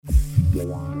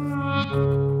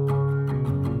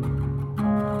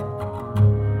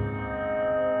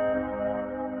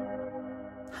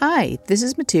Hi, this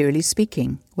is Materially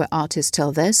Speaking, where artists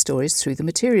tell their stories through the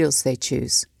materials they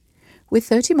choose. We're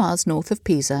 30 miles north of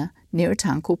Pisa, near a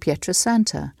town called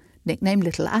Pietrasanta, nicknamed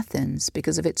Little Athens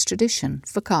because of its tradition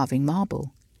for carving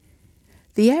marble.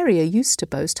 The area used to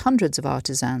boast hundreds of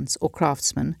artisans or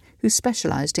craftsmen who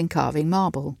specialised in carving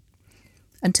marble.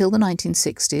 Until the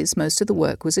 1960s, most of the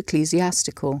work was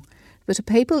ecclesiastical, but a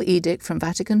papal edict from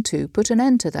Vatican II put an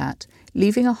end to that,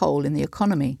 leaving a hole in the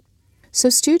economy. So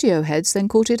studio heads then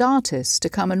courted artists to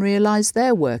come and realise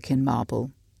their work in marble.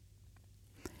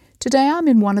 Today I'm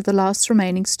in one of the last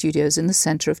remaining studios in the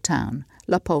centre of town,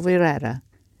 La Polverera.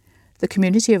 The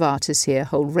community of artists here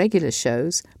hold regular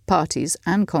shows, parties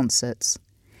and concerts.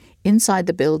 Inside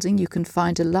the building you can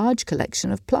find a large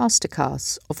collection of plaster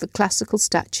casts of the classical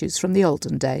statues from the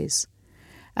olden days.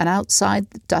 And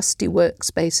outside, the dusty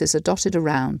workspaces are dotted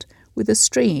around, with a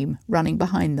stream running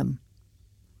behind them.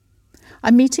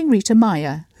 I'm meeting Rita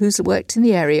Maya, who's worked in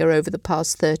the area over the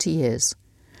past 30 years.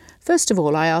 First of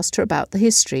all, I asked her about the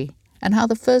history and how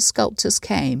the first sculptors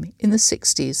came in the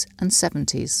 60s and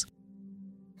 70s.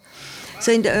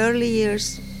 So in the early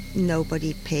years,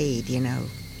 nobody paid,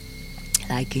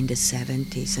 like in the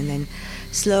 70s. And then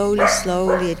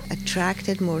slowly it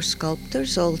attracted more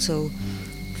sculptors, also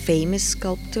famous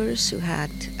sculptors who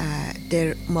had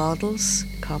their models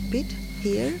copied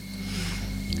here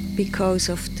because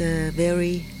of they're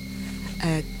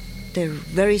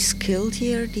very skilled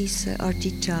here, these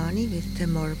artigiani with the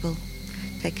marble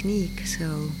technique.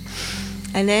 So,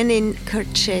 and then in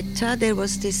Curcetta there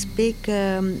was this big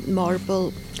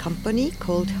marble company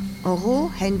called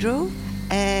Henro,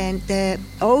 and the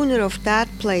owner of that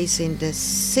place in the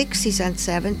 60s and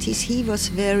 70s, he was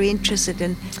very interested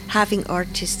in having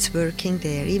artists working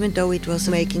there, even though it was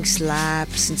making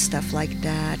slabs and stuff like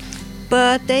that.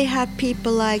 But they had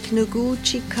people like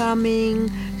Noguchi coming,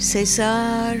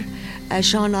 César,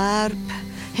 Jean Arp,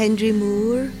 Henry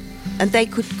Moore, and they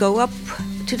could go up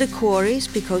to the quarries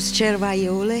because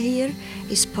Cervaiole here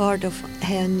is part of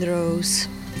Henro's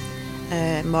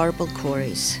marble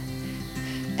quarries.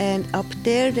 And up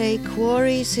there they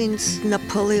quarry since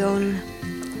Napoleon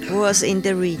was in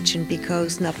the region,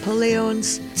 because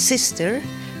Napoleon's sister,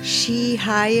 she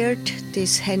hired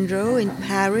this Henro in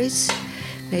Paris.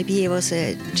 Maybe he was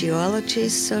a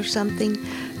geologist or something,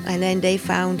 and then they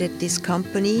founded this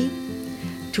company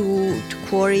to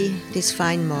quarry this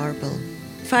fine marble.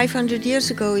 500 years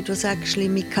ago, it was actually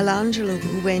Michelangelo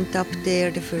who went up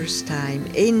there the first time,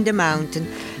 in the mountain.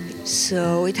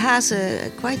 So it has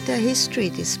quite a history,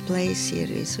 this place here.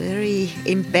 It's very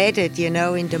embedded, in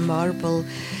the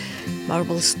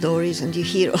marble stories, and you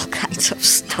hear all kinds of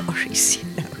stories,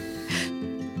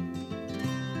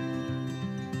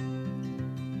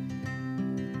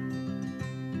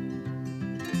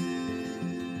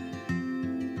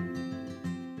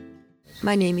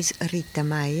 My name is Rita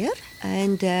Maya,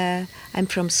 and I'm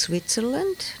from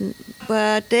Switzerland.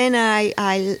 But then I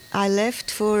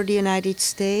left for the United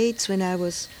States when I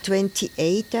was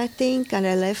 28, I think, and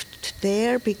I left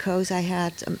there because I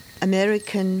had an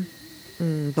American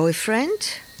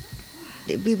boyfriend.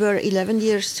 We were 11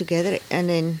 years together, and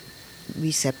then we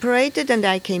separated, and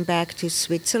I came back to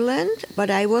Switzerland.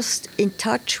 But I was in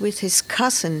touch with his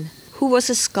cousin, who was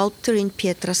a sculptor in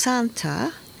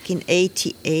Pietrasanta. In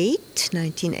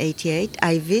 1988,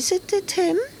 I visited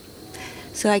him.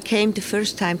 So I came the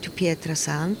first time to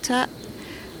Pietrasanta.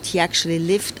 He actually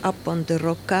lived up on the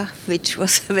Rocca, which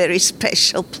was a very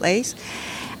special place.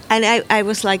 And I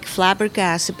was like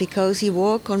flabbergasted because he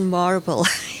walked on marble.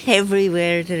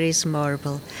 Everywhere there is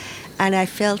marble. And I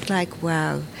felt like,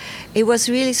 wow, it was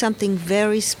really something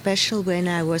very special when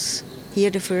I was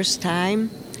here the first time.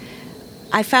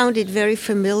 I found it very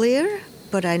familiar,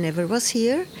 but I never was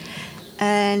here.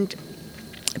 And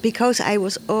because I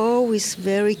was always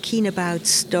very keen about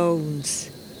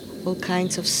stones, all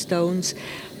kinds of stones,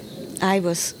 I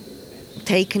was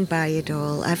taken by it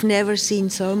all. I've never seen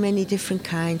so many different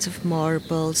kinds of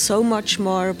marble, so much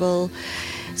marble.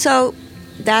 So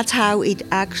that's how it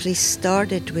actually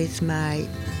started with my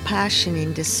passion,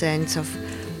 in the sense of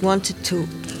wanted to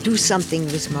do something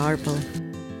with marble.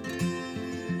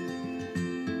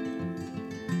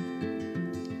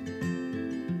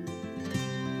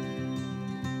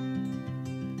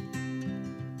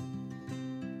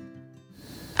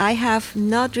 I have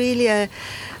not really a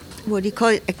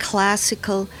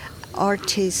classical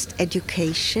artist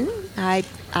education.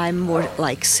 I'm more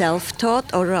like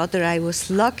self-taught, or rather I was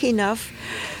lucky enough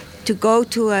to go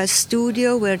to a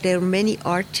studio where there are many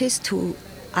artists who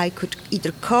I could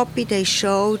either copy, they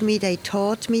showed me, they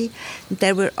taught me.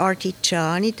 There were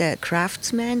artigiani, the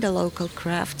craftsmen, the local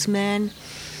craftsmen,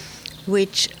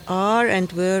 which are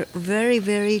and were very,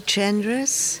 very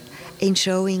generous in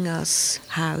showing us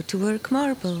how to work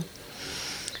marble.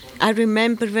 I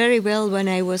remember very well when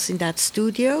I was in that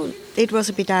studio. It was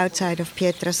a bit outside of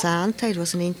Pietrasanta. It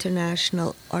was an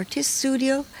international artist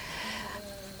studio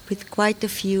with quite a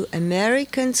few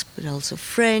Americans, but also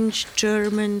French,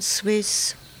 German,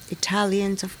 Swiss,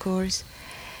 Italians, of course.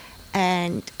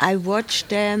 And I watched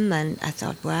them and I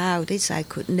thought, wow, this I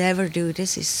could never do.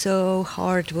 This is so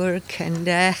hard work. And,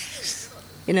 I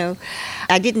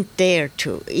didn't dare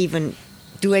to even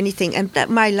do anything. And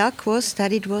my luck was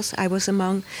that I was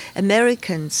among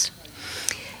Americans.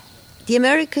 The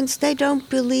Americans, they don't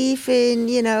believe in,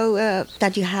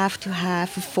 that you have to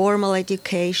have a formal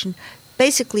education.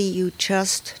 Basically, you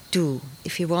just do.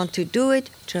 If you want to do it,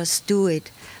 just do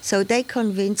it. So they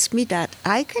convinced me that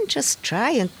I can just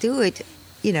try and do it,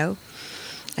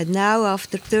 And now,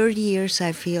 after 30 years,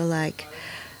 I feel like,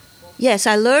 yes,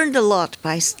 I learned a lot, but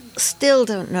I still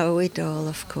don't know it all,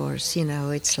 of course.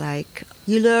 It's like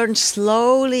you learn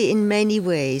slowly in many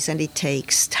ways, and it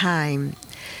takes time.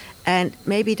 And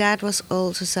maybe that was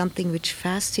also something which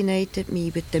fascinated me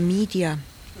with the media.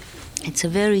 It's a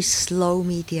very slow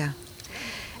media.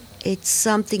 It's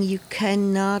something you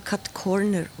cannot cut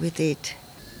corner with it.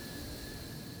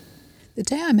 The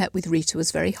day I met with Rita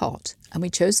was very hot, and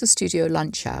we chose the studio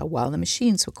lunch hour while the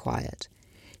machines were quiet.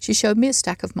 She showed me a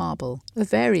stack of marble, of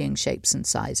varying shapes and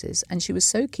sizes, and she was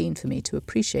so keen for me to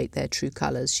appreciate their true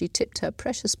colours, she tipped her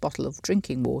precious bottle of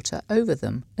drinking water over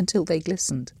them until they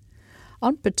glistened.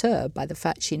 Unperturbed by the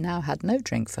fact she now had no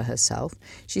drink for herself,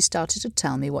 she started to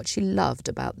tell me what she loved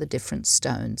about the different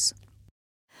stones.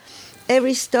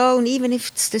 Every stone, even if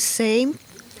it's the same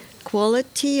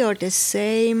quality or the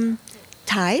same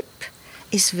type,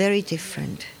 is very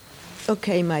different.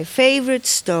 Okay, my favorite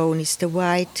stone is the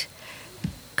white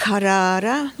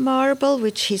Carrara marble,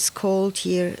 which is called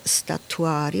here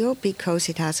statuario because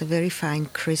it has a very fine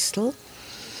crystal.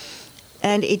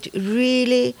 And it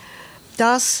really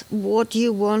does what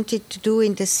you want it to do,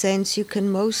 in the sense you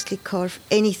can mostly carve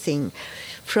anything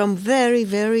from very,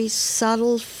 very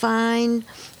subtle, fine,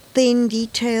 thin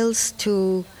details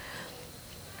to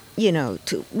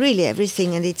really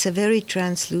everything. And it's a very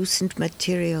translucent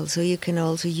material, so you can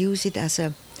also use it as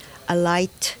a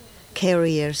light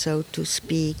carrier, so to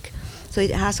speak. So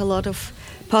it has a lot of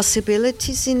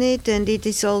possibilities in it, and it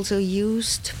is also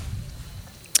used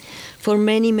for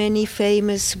many, many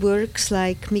famous works,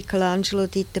 like Michelangelo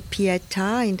did the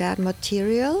Pietà in that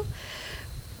material.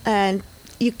 And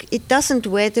it doesn't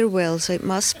weather well, so it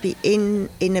must be in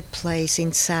a place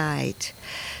inside.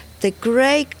 The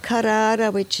grey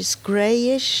Carrara, which is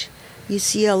greyish, you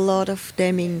see a lot of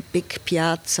them in big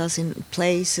piazzas, in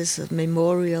places,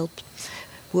 memorial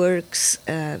works,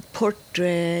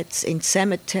 portraits, in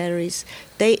cemeteries.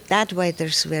 That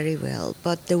weathers very well.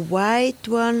 But the white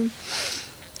one,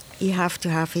 you have to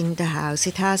have in the house.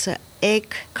 It has an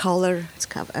egg color. It's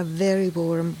got a very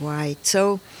warm white.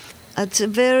 So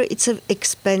it's an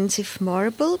expensive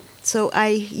marble. So I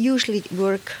usually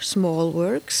work small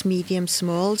works, medium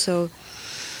small. So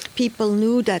people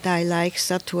knew that I like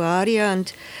statuaria,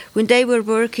 and when they were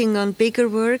working on bigger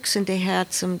works and they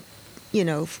had some,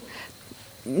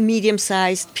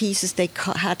 medium-sized pieces they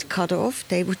had cut off,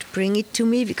 they would bring it to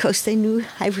me because they knew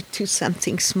I would do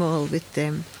something small with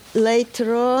them.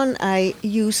 Later on, I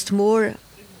used more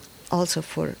also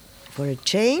for a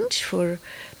change, for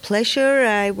pleasure.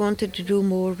 I wanted to do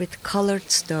more with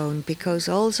colored stone, because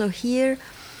also here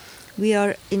we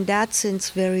are in that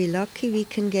sense very lucky. We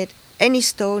can get any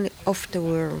stone of the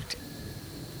world.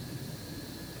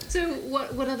 So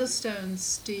what other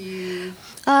stones do you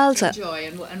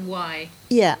enjoy and why?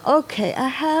 Yeah, okay. I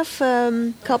have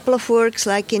a couple of works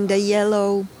like in the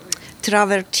yellow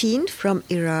travertine from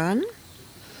Iran.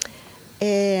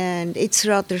 And it's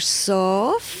rather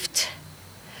soft,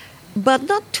 but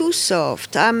not too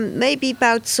soft. Maybe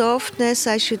about softness,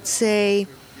 I should say,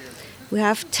 we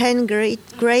have 10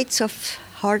 grades of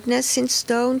hardness in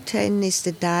stone. 10 is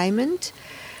the diamond,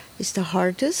 is the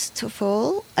hardest of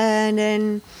all. And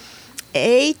then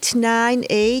 8, 9,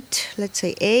 8, let's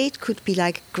say 8 could be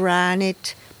like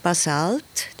granite,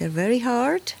 basalt. They're very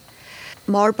hard.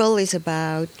 Marble is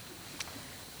about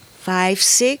 5,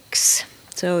 6.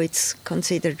 So it's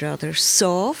considered rather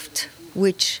soft,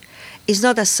 which is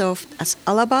not as soft as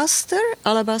alabaster.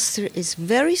 Alabaster is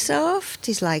very soft.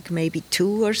 It's like maybe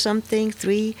 2 or something,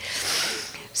 3.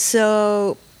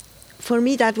 So for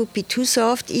me that would be too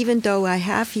soft, even though I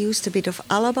have used a bit of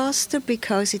alabaster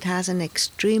because it has an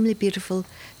extremely beautiful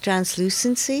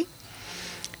translucency.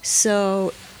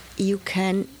 So you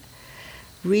can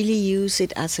really use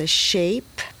it as a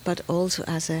shape, but also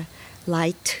as a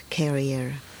light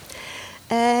carrier.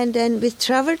 And then with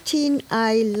travertine,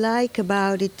 I like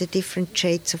about it the different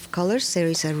shades of colors. There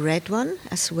is a red one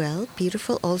as well,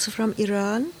 beautiful, also from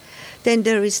Iran. Then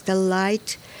there is the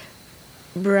light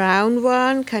brown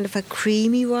one, kind of a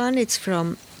creamy one. It's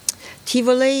from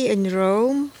Tivoli in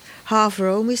Rome. Half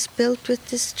Rome is built with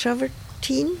this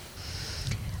travertine.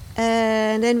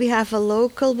 And then we have a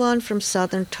local one from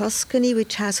southern Tuscany,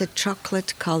 which has a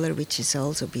chocolate color, which is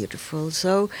also beautiful.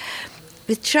 So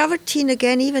with travertine,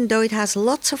 again, even though it has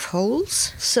lots of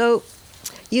holes, so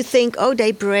you think, oh,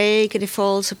 they break and it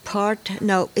falls apart.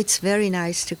 No, it's very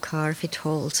nice to carve. It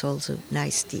holds also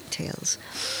nice details.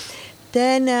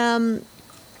 Then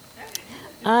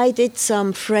I did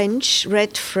some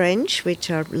red French, which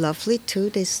are lovely too.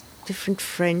 There's different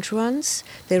French ones.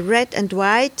 They're red and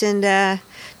white, and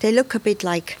they look a bit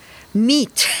like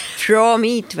meat, raw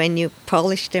meat, when you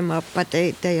polish them up, but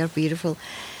they are beautiful.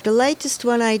 The latest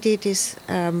one I did is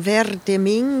Verde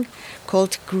Ming,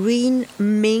 called Green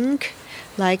Ming,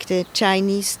 like the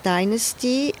Chinese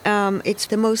dynasty. It's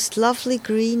the most lovely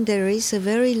green there is, a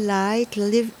very light,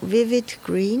 vivid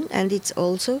green, and it's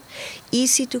also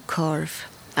easy to carve.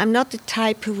 I'm not the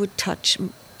type who would touch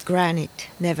granite,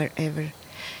 never ever.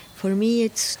 For me,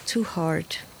 it's too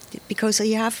hard, because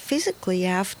you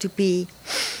have to be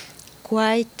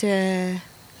quite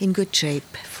in good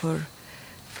shape for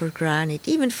granite,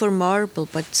 even for marble.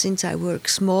 But since I work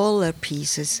smaller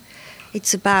pieces,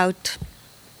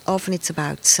 often it's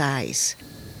about size.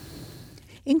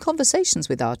 In conversations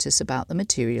with artists about the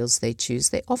materials they choose,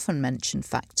 they often mention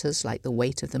factors like the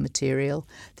weight of the material,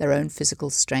 their own physical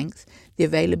strength, the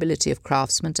availability of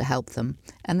craftsmen to help them,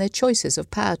 and their choices of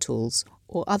power tools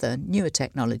or other newer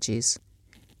technologies.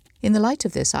 In the light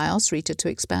of this, I asked Rita to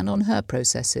expand on her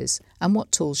processes and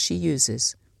what tools she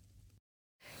uses.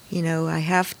 I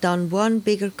have done one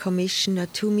bigger commission, a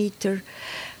 2-meter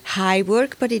high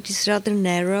work, but it is rather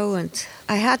narrow, and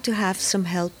I had to have some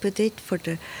help with it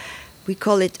we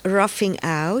call it roughing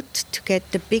out, to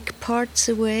get the big parts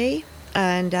away.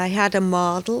 And I had a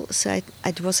model, so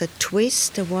it was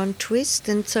a one twist,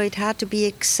 and so it had to be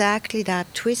exactly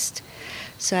that twist.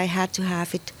 So I had to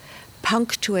have it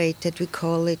punctuated, we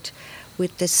call it,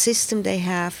 with the system they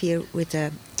have here with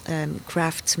a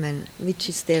craftsman, which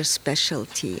is their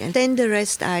specialty. And then the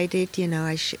rest I did,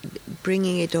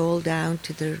 bringing it all down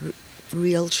to the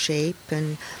real shape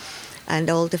and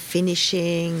all the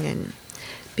finishing, and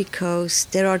because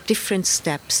there are different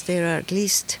steps. There are at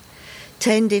least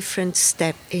 10 different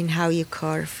steps in how you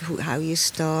carve, how you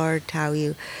start, how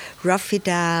you rough it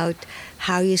out,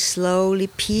 how you slowly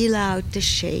peel out the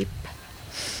shape.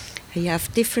 You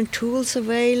have different tools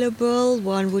available.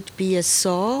 One would be a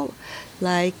saw,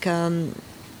 like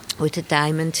with a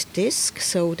diamond disc,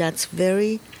 so that's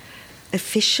very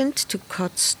efficient to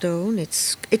cut stone.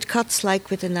 It cuts like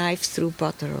with a knife through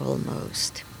butter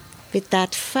almost. With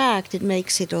that fact, it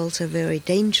makes it also a very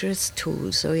dangerous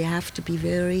tool, so you have to be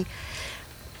very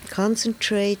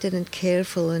concentrated and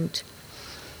careful, and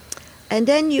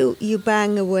then you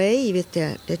bang away with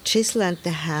the chisel and the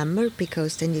hammer,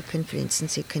 because then you can, for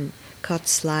instance, cut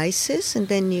slices, and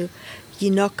then you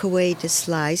knock away the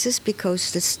slices,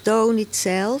 because the stone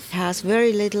itself has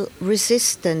very little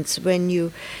resistance when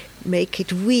you make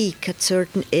it weak at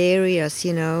certain areas,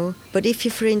 But if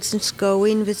you, for instance, go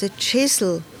in with a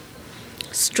chisel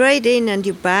straight in and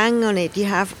you bang on it, you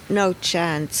have no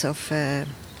chance of...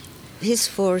 his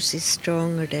force is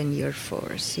stronger than your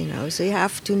force, So you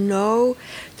have to know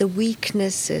the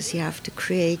weaknesses. You have to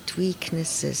create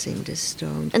weaknesses in the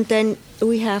stone. And then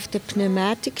we have the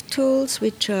pneumatic tools,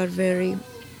 which are very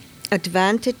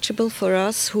advantageable for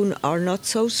us who are not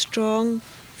so strong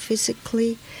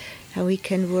physically. And we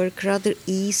can work rather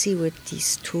easy with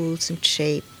these tools and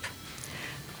shape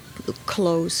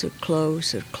closer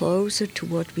to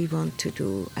what we want to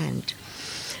do. And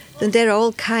then there are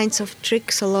all kinds of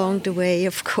tricks along the way,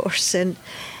 of course, and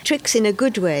tricks in a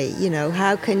good way,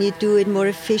 How can you do it more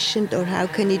efficient, or how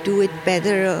can you do it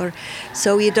better, or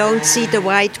so you don't see the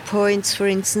white points, for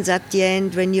instance, at the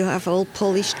end when you have all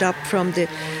polished up from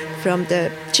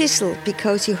the chisel,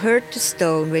 because you hurt the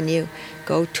stone when you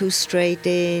go too straight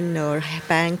in or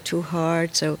bang too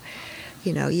hard. So,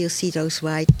 you see those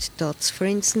white dots, for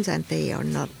instance, and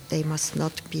they must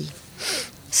not be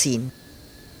seen.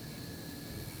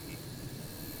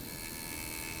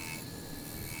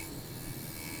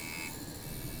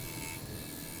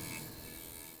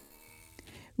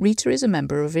 Rita is a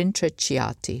member of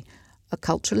Intrecciati, a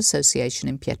cultural association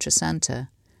in Pietrasanta.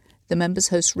 The members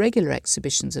host regular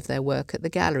exhibitions of their work at the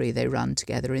gallery they run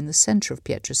together in the centre of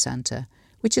Pietrasanta,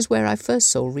 which is where I first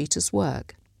saw Rita's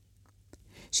work.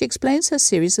 She explains her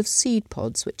series of seed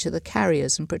pods, which are the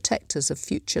carriers and protectors of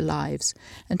future lives,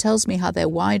 and tells me how their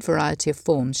wide variety of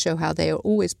forms show how they are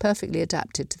always perfectly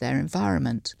adapted to their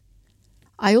environment.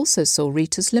 I also saw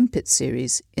Rita's limpet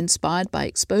series, inspired by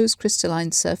exposed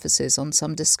crystalline surfaces on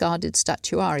some discarded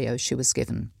statuario she was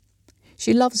given.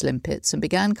 She loves limpets and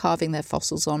began carving their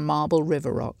fossils on marble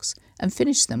river rocks and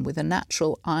finished them with a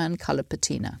natural iron-coloured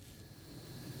patina.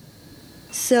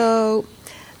 So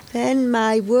then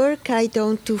my work, I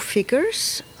don't do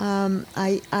figures.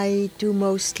 I do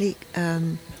mostly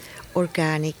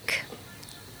organic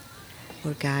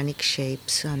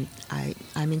shapes. I'm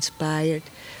inspired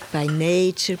by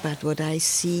nature, but what I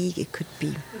see, it could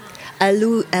be a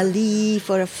leaf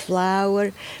or a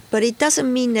flower, but it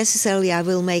doesn't mean necessarily I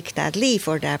will make that leaf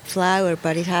or that flower,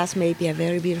 but it has maybe a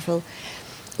very beautiful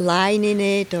line in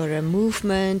it or a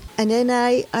movement. And then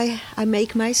I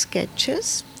make my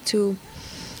sketches to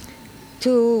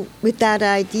with that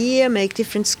idea, make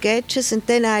different sketches, and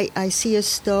then I see a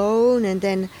stone, and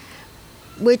then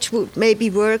which would maybe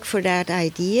work for that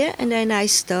idea, and then I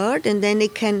start, and then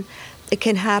it can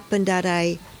happen that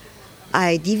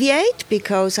I deviate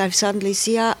because I suddenly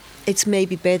see it's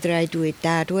maybe better I do it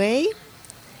that way,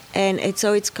 and it's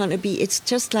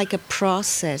just like a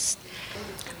process.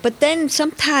 But then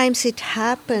sometimes it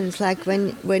happens, like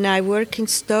when I work in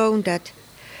stone, that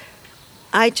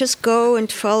I just go and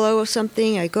follow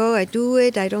something. I do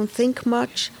it. I don't think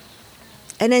much,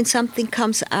 and then something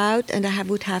comes out, and I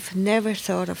would have never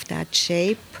thought of that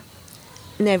shape,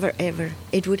 never ever.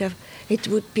 It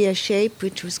would be a shape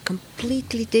which was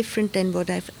completely different than what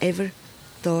I've ever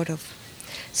thought of.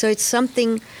 So it's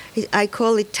something, I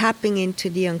call it tapping into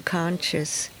the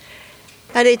unconscious.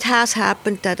 And it has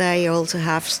happened that I also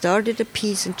have started a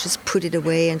piece and just put it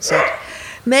away and said,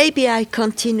 maybe I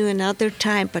continue another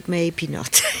time, but maybe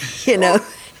not,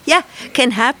 Yeah,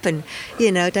 can happen,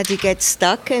 that you get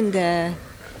stuck and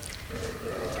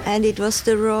it was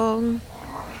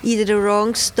either the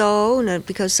wrong stone, or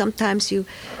because sometimes you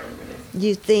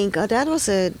think,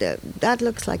 that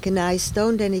looks like a nice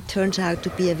stone, then it turns out to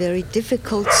be a very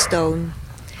difficult stone.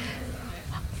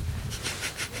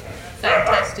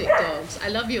 Fantastic dogs. I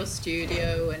love your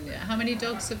studio. And how many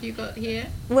dogs have you got here?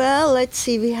 Well, let's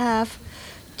see. We have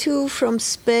 2 from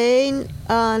Spain,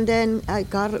 and then I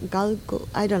don't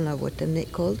know what they're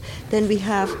called. Then we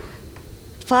have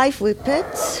 5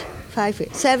 whippets,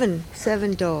 7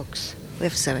 dogs. We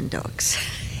have 7 dogs.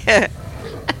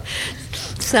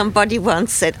 Somebody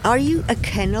once said, are you a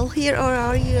kennel here or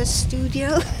are you a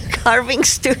studio, carving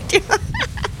studio?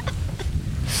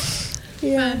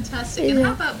 Yeah. Fantastic. And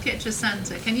how about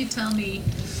Pietrasanta? Can you tell me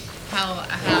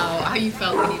how you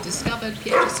felt when you discovered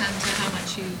Pietrasanta, how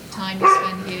much time you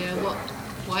spend here,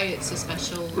 why it's a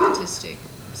special artistic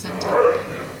centre?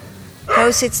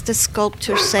 Because it's the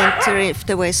sculpture centre of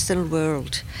the Western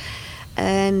world.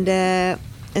 And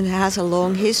it has a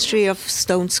long history of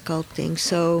stone sculpting,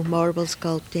 so marble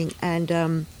sculpting, and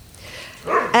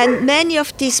many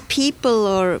of these people,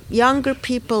 or younger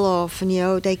people often,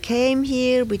 they came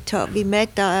here. We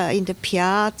met in the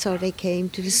piazza, or they came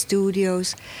to the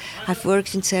studios. I've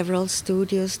worked in several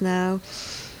studios now,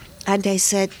 and they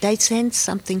said they sensed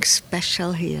something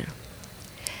special here,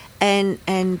 and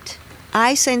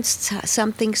I sensed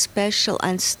something special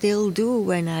and still do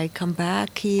when I come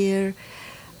back here.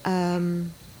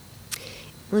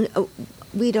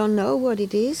 We don't know what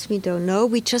it is. We don't know.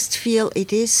 We just feel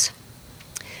it is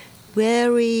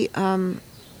very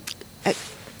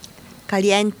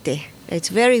caliente. It's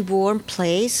a very warm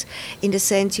place in the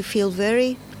sense you feel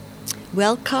very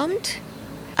welcomed,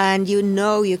 and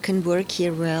you can work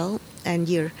here well, and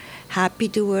you're happy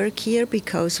to work here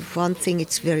because of one thing,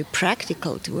 it's very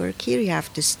practical to work here. You have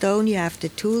the stone, you have the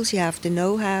tools, you have the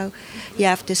know-how, you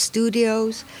have the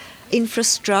studios,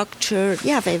 infrastructure,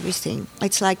 you have everything.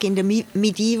 It's like in the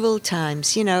medieval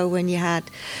times, when you had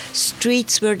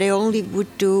streets where they only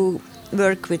would do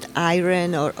work with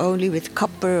iron, or only with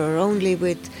copper, or only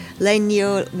with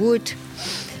leño, wood.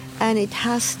 And it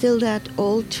has still that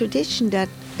old tradition that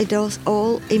it was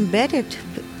all embedded.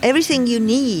 Everything you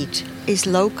need is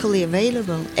locally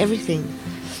available, everything.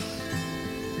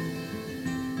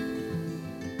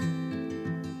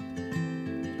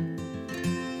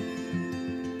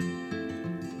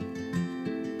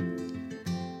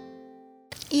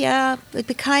 Yeah, it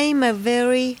became a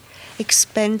very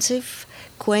expensive,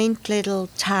 quaint little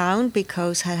town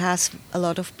because it has a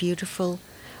lot of beautiful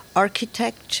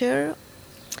architecture.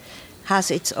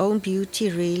 has its own beauty,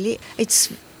 really.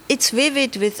 It's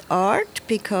vivid with art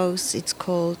because it's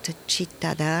called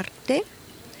Città d'Arte.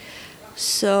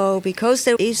 So because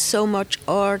there is so much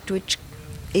art which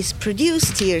is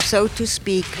produced here, so to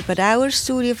speak. But our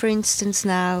studio, for instance,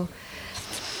 now,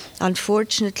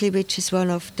 unfortunately, which is one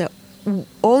of the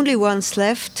only ones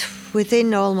left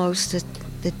within almost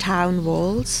the town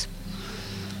walls,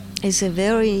 is a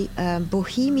very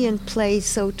bohemian place,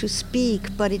 so to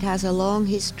speak, but it has a long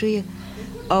history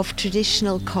of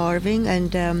traditional carving,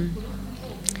 and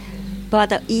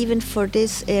but even for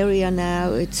this area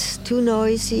now, it's too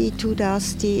noisy, too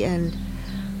dusty, and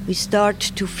we start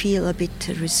to feel a bit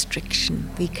restriction.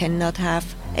 We cannot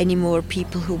have any more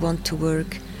people who want to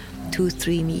work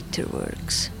 2-3 meter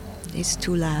works. It's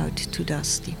too loud, too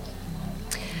dusty.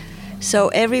 So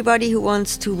everybody who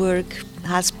wants to work,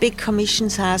 has big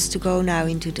commissions, has to go now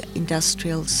into the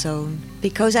industrial zone.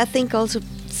 Because I think also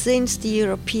since the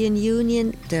European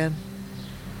Union, the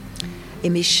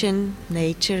emission,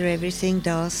 nature, everything,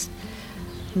 dust,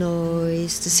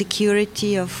 noise, the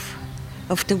security of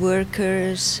the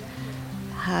workers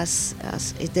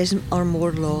there are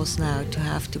more laws now to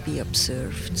have to be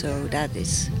observed. So that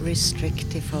is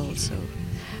restrictive also.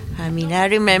 I mean, I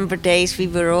remember days we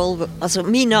were all, also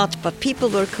me not, but people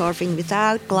were carving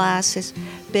without glasses,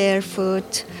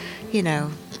 barefoot,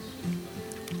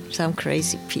 some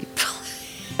crazy people.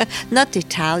 Not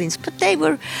Italians, but they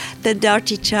were, the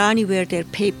artigiani wear their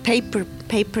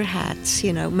paper hats,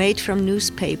 made from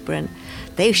newspaper, and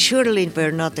they surely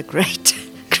were not a great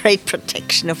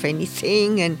protection of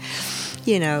anything, and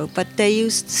but they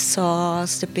used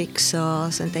saws, the big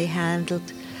saws, and they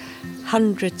handled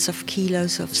hundreds of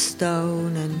kilos of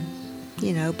stone, and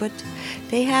but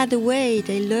they had a way,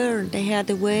 they learned, they had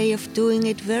a way of doing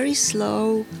it very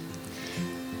slow,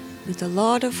 with a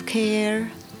lot of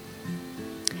care,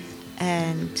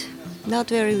 and not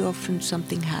very often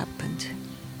something happened.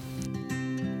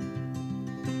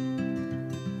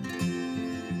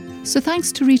 So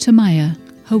thanks to Rita Meyer.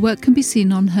 Her work can be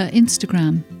seen on her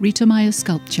Instagram, Rita Meyer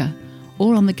Sculpture,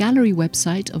 or on the gallery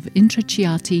website of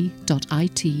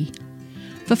intrecciati.it.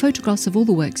 For photographs of all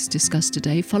the works discussed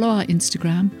today, follow our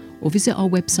Instagram or visit our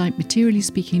website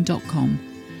materiallyspeaking.com.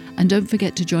 And don't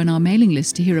forget to join our mailing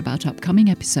list to hear about upcoming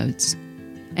episodes.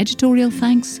 Editorial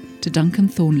thanks to Duncan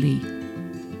Thornley.